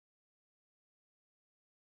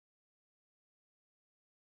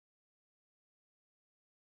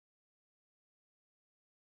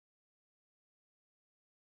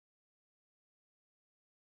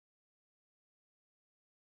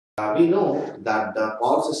We know that the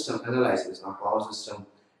power system analysis or power system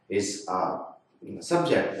is a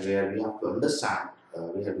subject where we have to understand,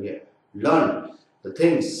 where we learn the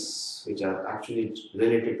things which are actually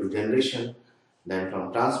related to generation, then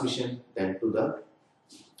from transmission, then to the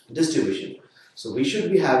distribution. So we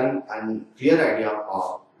should be having a clear idea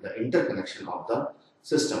of the interconnection of the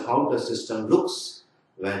system, how the system looks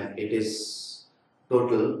when it is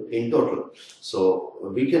total. So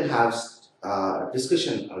we can have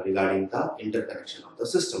discussion regarding the interconnection of the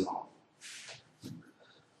system now.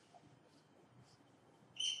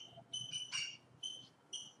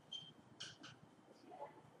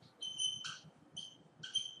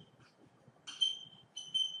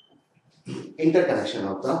 Interconnection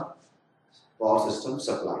of the power system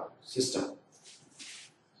supply system.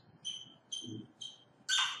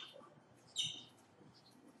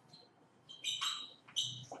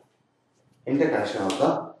 Interconnection of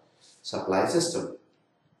the supply system.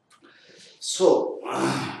 So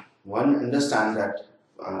one understand that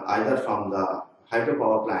either from the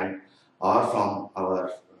hydropower plant or from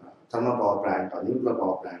our thermal power plant or nuclear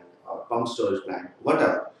power plant or pump storage plant,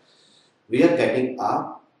 whatever, we are getting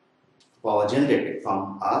a power generated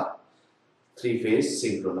from our three-phase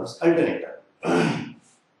synchronous alternator.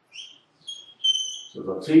 So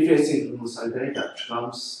the three-phase synchronous alternator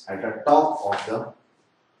comes at the top of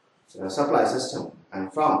the supply system,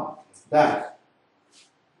 and from that,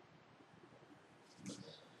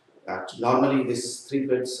 normally this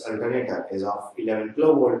three-phase alternator is of 11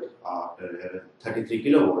 kilovolt or 33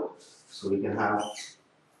 kilovolt. So we can have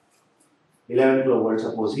 11 kilovolt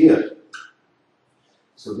suppose here.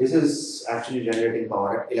 So this is actually generating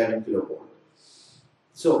power at 11 kilovolt.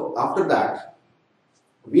 So after that,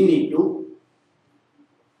 we need to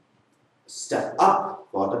step up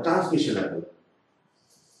for the transmission level.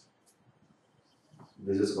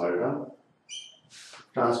 This is called a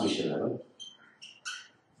transmission level.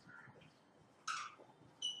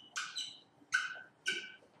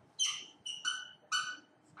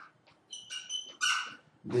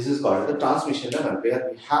 This is called the transmission level,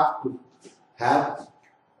 where we have to have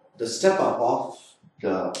the step up of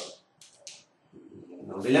the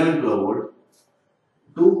 11 kilovolt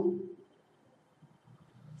to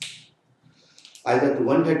either to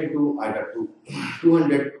 132, either to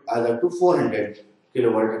 200, either to 400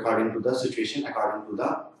 kilovolt, according to the situation, according to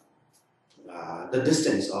the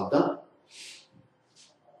distance of the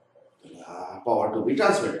power to be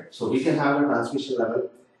transmitted. So we can have a transmission level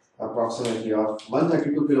approximately of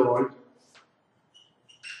 132 kilovolt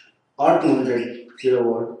or 200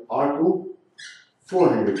 kilovolt or to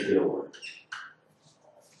 400 kilovolt.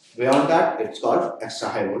 Beyond that, it's called extra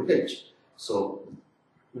high voltage. So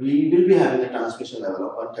we will be having a transmission level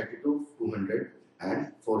of 132, 200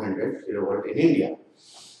 and 400 kilovolt in India.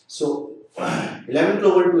 So 11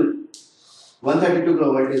 kilovolt to 132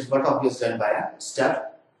 kilovolt is what obviously done by a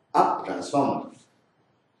step up transformer.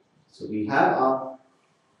 So we have a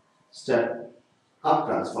step up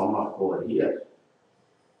transformer over here.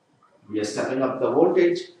 We are stepping up the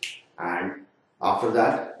voltage, and after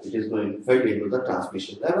that it is going fed into the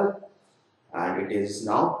transmission level, and it is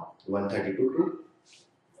now 132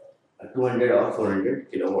 to 200 or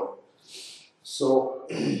 400 kilowatt. So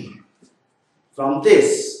from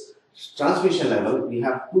this transmission level, we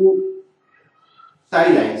have two tie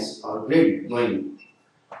lines or grid going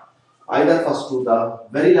either first to the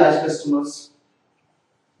very large customers,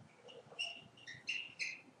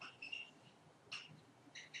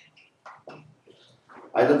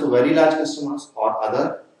 either to very large customers or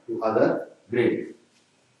other to other grid.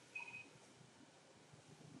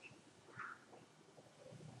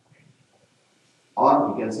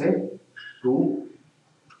 Or we can say to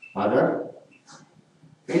other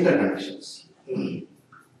interconnections.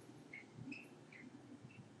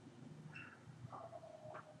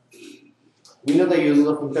 We know the uses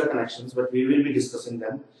of interconnections, but we will be discussing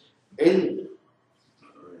them in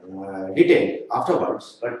detail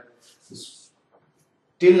afterwards. But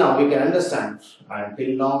till now we can understand, and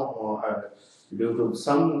till now due to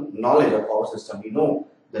some knowledge of power system, we know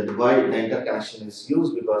that why the interconnection is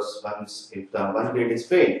used, because once if the one grid is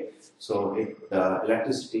failed, so if the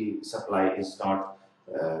electricity supply is not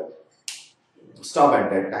stop at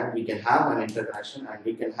that time, we can have an interconnection and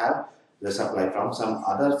we can have the supply from some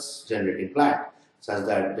other generating plant, such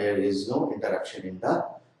that there is no interruption in the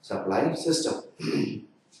supply system.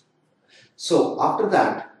 So after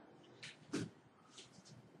that,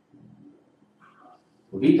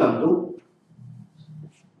 we come to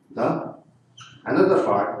the another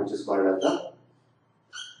part, which is called as the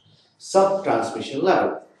sub-transmission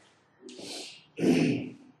level.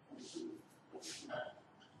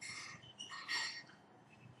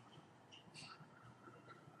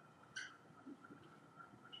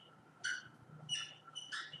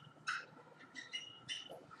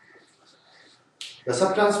 The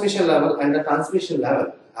subtransmission level and the transmission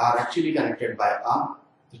level are actually connected by a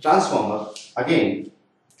transformer. Again,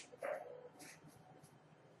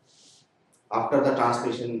 after the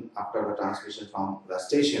transmission from the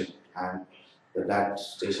station, and that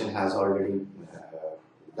station has already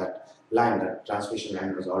that transmission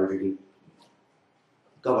line was already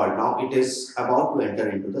covered. Now it is about to enter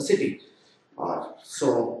into the city.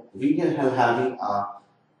 So we can have having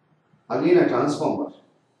again a transformer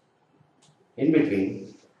in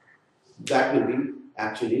between that will be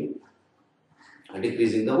actually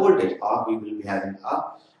decreasing the voltage, or we will be having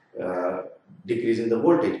a decreasing the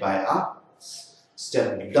voltage by a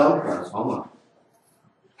step down transformer.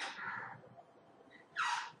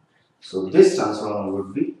 So this transformer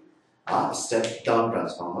would be a step down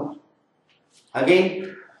transformer.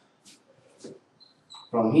 Again,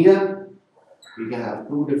 from here we can have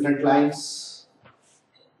two different lines.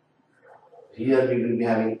 Here we will be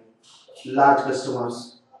having large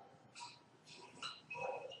customers,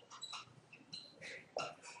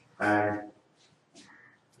 and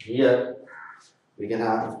here we can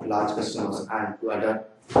have large customers and two other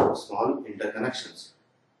small interconnections.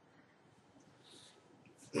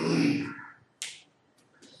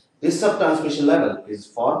 This sub-transmission level is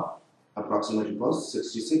for approximately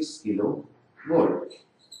 66 kilovolt.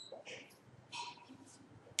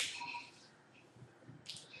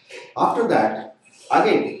 After that,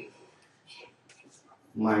 again,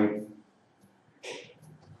 my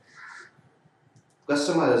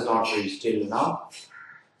customer is not reached till now,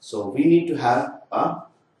 so we need to have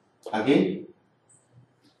again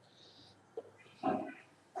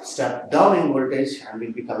step down in voltage, and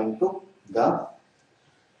we'll be coming to the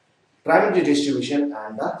primary distribution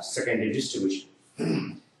and the secondary distribution.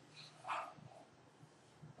 We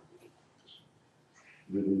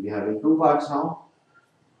will be having two parts now.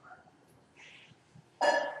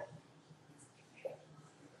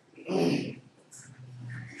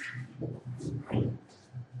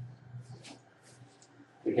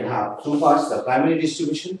 We can have two parts, the primary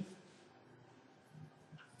distribution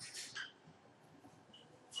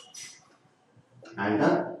and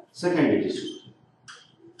the secondary distribution.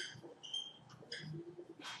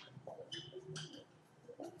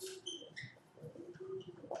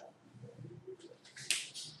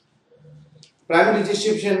 Primary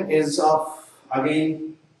distribution is of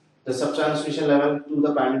again the subtransmission level to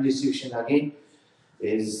the primary distribution again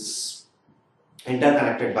is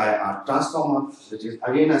interconnected by a transformer, which is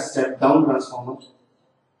again a step down transformer,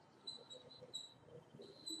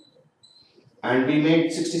 and we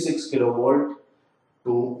made 66 kilovolt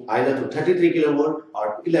to either to 33 kilovolt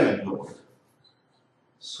or 11 kilovolt.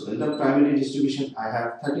 So in the primary distribution I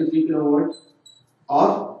have 33 kilovolt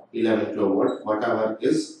or 11 kilovolt, whatever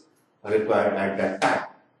is required at that time.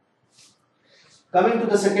 Coming to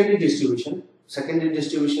the secondary distribution is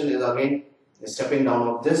again stepping down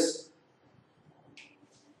of this,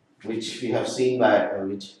 which we have seen by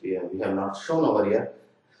which we have not shown over here.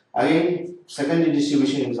 Again, secondary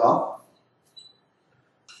distribution is of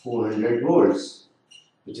 400 volts,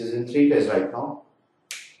 which is in 3 phase right now.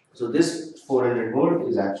 So this 400 volt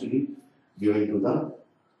is actually given to the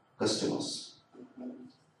customers.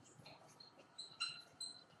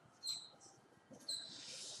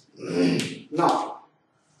 Now,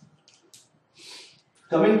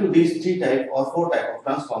 coming to these three type or four type of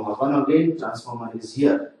transformer. One again transformer is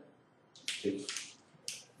here. If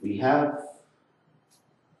we have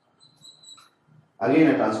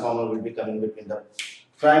again a transformer will be coming between the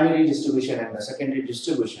primary distribution and the secondary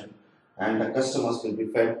distribution, and the customers will be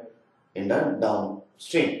fed in the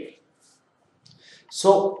downstream.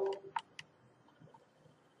 So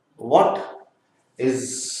what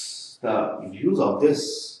is the use of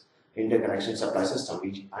this interconnection supply system?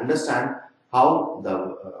 We understand how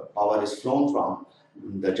the power is flown from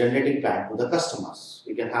the generating plant to the customers.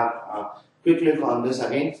 We can have a quick look on this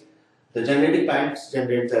again. The generating plants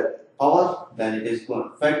generate the power, then it is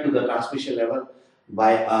fed to the transmission level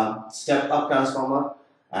by a step up transformer,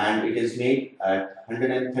 and it is made at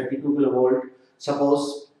 132 kilovolt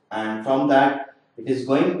suppose, and from that it is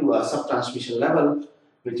going to a sub transmission level,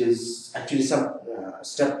 which is actually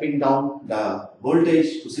stepping down the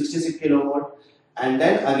voltage to 66 kilovolt, and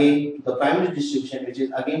then again to the primary distribution, which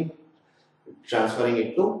is again transferring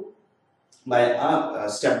it to by a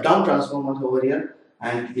step down transformer over here,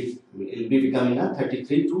 and it will be becoming a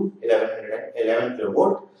 33 to 11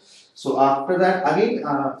 kilovolt. So after that again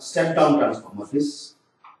step down transformer, this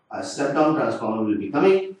step down transformer will be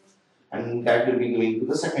coming, and that will be going to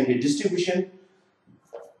the secondary distribution,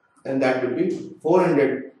 and that will be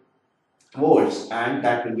 400 volts, and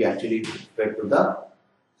that will be actually fed to the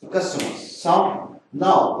customers. So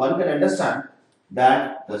now one can understand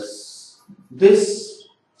that this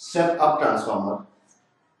step up transformer,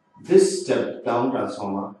 this step down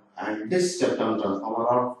transformer, and this step down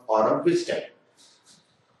transformer are of which type?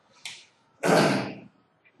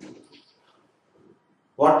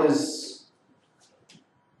 What is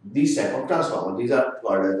these type of transformers? These are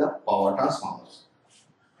called as the power transformers.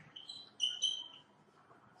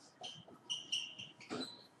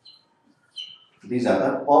 These are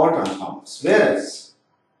the power transformers. Whereas,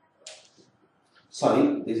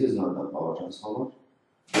 sorry, this is not the power transformer.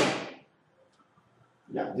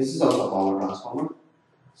 Yeah, this is also power transformer.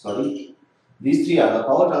 Sorry, these three are the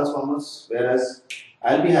power transformers. Whereas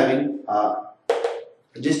I'll be having a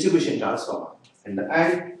distribution transformer, and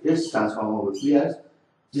this transformer would be as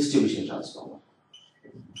distribution transformer.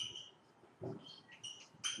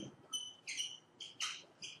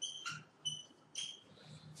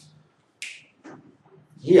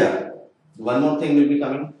 Here, one more thing will be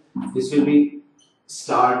coming. This will be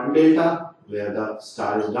star to delta, where the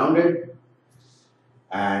star is grounded,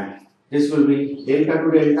 and this will be delta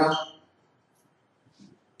to delta.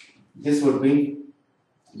 This would be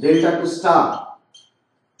delta to star,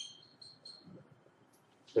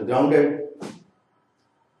 the grounded,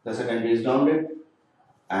 the secondary is grounded,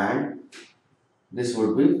 and this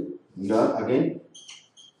would be your again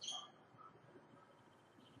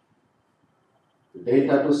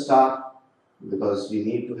delta to star, because we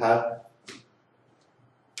need to have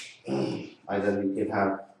either we can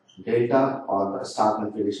have delta or the star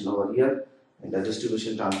configuration over here in the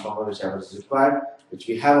distribution transformer, whichever is required, which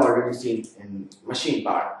we have already seen in machine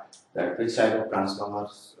part, that which type of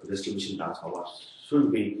transformers, distribution transformers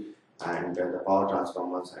should be, and the power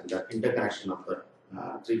transformers and the interconnection of the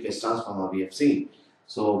three-phase transformer we have seen.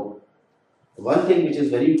 So one thing which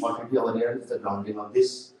is very important over here is the grounding of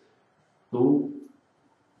these two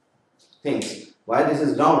things. Why this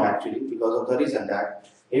is ground actually? Because of the reason that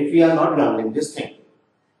if we are not grounding this thing,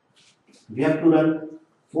 we have to run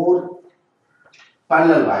 4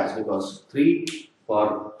 parallel wires, because 3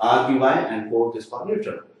 for RBY and 4 is for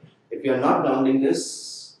neutral. If you are not grounding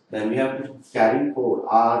this, then we have to carry 4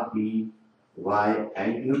 RBY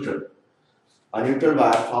and neutral. A neutral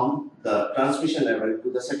wire from the transmission level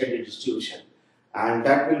to the secondary distribution, and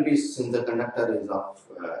that will be, since the conductor is of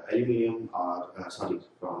aluminum or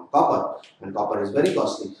from copper, and copper is very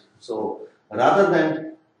costly. So rather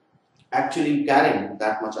than actually carrying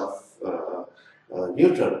that much of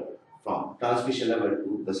neutral from transmission level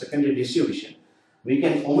to the secondary distribution, we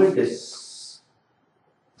can omit this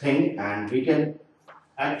thing and we can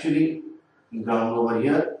actually ground over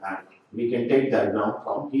here, and we can take that ground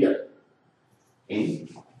from here in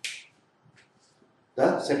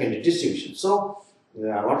the secondary distribution. So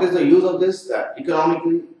what is the use of this? That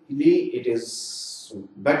economically it is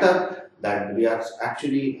better that we are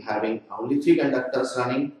actually having only 3 conductors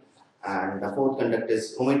running, and the 4th conductor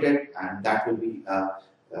is omitted, and that will be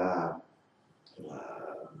a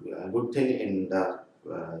good thing in the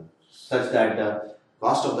such that the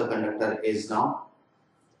cost of the conductor is now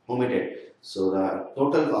omitted. So the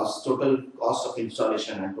total cost of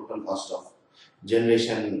installation and total cost of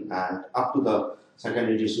generation and up to the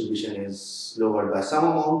secondary distribution is lowered by some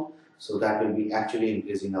amount. So that will be actually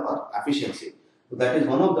increasing our efficiency. So that is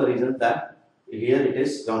one of the reasons that here it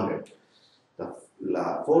is grounded. The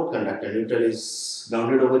 4th conductor neutral is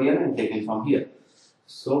grounded over here and taken from here.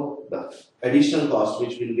 So the additional cost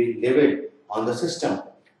which will be levied on the system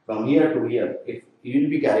from here to here, if you will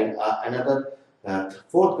be carrying another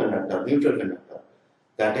 4th conductor, neutral conductor,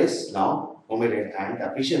 that is now omitted, and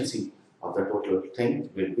the efficiency of the total thing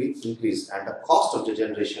will be increased, and the cost of the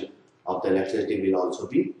generation of the electricity will also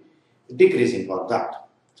be decreasing for that.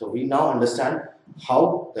 So we now understand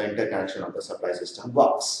how the interconnection of the supply system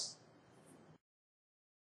works.